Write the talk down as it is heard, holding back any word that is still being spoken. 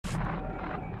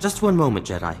Just one moment,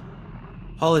 Jedi.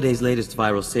 Holiday's latest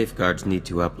viral safeguards need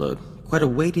to upload. Quite a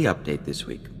weighty update this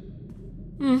week.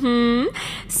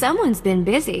 Someone's been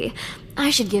busy. I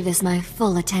should give this my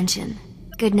full attention.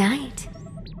 Good night.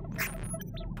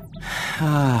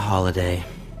 Ah, Holiday.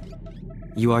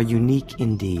 You are unique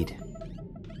indeed.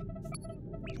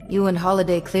 You and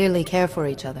Holiday clearly care for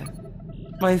each other.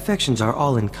 My affections are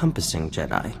all-encompassing,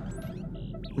 Jedi.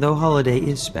 Though Holiday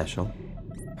is special,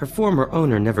 her former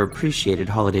owner never appreciated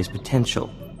Holiday's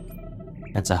potential.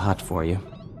 That's a Hutt for you.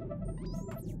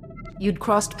 You'd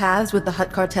crossed paths with the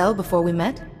Hutt cartel before we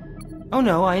met? Oh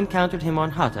no, I encountered him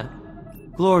on Hutta.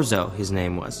 Glorzo, his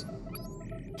name was.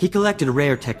 He collected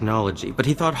rare technology, but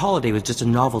he thought Holiday was just a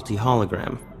novelty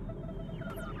hologram.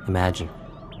 Imagine.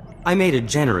 I made a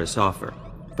generous offer,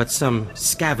 but some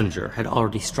scavenger had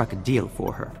already struck a deal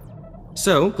for her.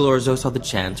 So, Glorzo saw the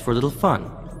chance for a little fun.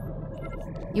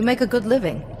 You make a good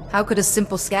living. How could a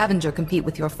simple scavenger compete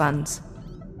with your funds?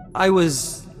 I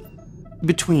was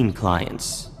between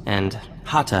clients, and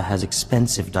Hutta has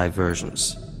expensive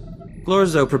diversions.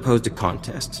 Glorzo proposed a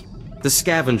contest. The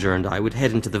scavenger and I would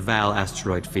head into the Val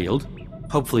asteroid field,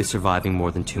 hopefully surviving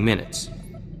more than 2 minutes.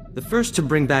 The first to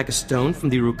bring back a stone from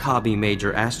the Rukabi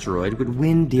Major asteroid would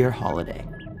win dear Holiday.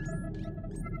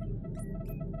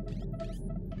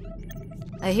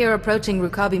 I hear approaching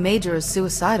Rukabi Major is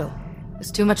suicidal.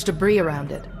 There's too much debris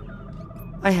around it.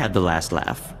 I had the last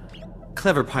laugh.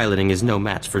 Clever piloting is no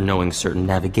match for knowing certain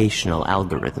navigational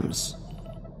algorithms.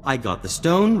 I got the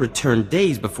stone, returned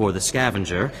days before the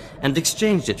scavenger, and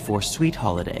exchanged it for Sweet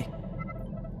Holiday.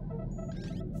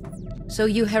 So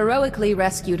you heroically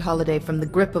rescued Holiday from the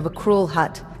grip of a cruel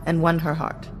Hutt and won her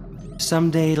heart.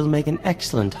 Someday it'll make an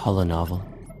excellent holonovel.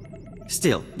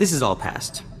 Still, this is all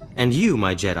past. And you,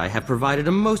 my Jedi, have provided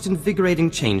a most invigorating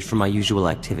change from my usual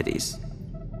activities.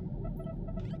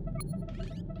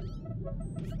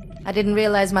 I didn't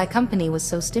realize my company was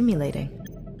so stimulating.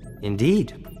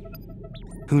 Indeed.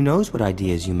 Who knows what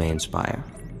ideas you may inspire?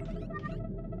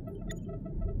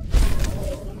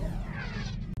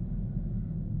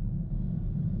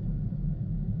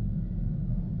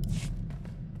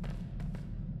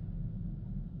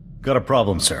 Got a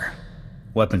problem, sir.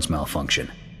 Weapons malfunction.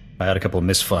 I had a couple of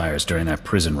misfires during that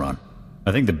prison run.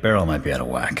 I think the barrel might be out of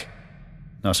whack.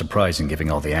 Not surprising given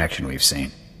all the action we've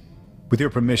seen. With your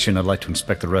permission, I'd like to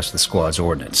inspect the rest of the squad's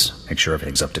ordnance, make sure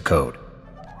everything's up to code.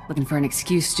 Looking for an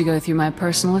excuse to go through my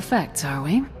personal effects, are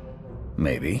we?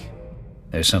 Maybe.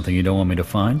 There's something you don't want me to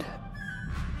find?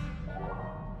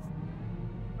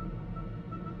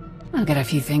 I've got a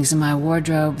few things in my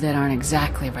wardrobe that aren't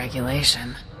exactly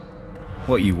regulation.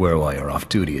 What you wear while you're off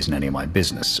duty isn't any of my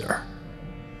business, sir.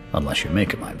 Unless you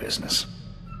make it my business.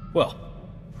 Well,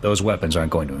 those weapons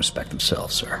aren't going to inspect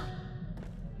themselves, sir.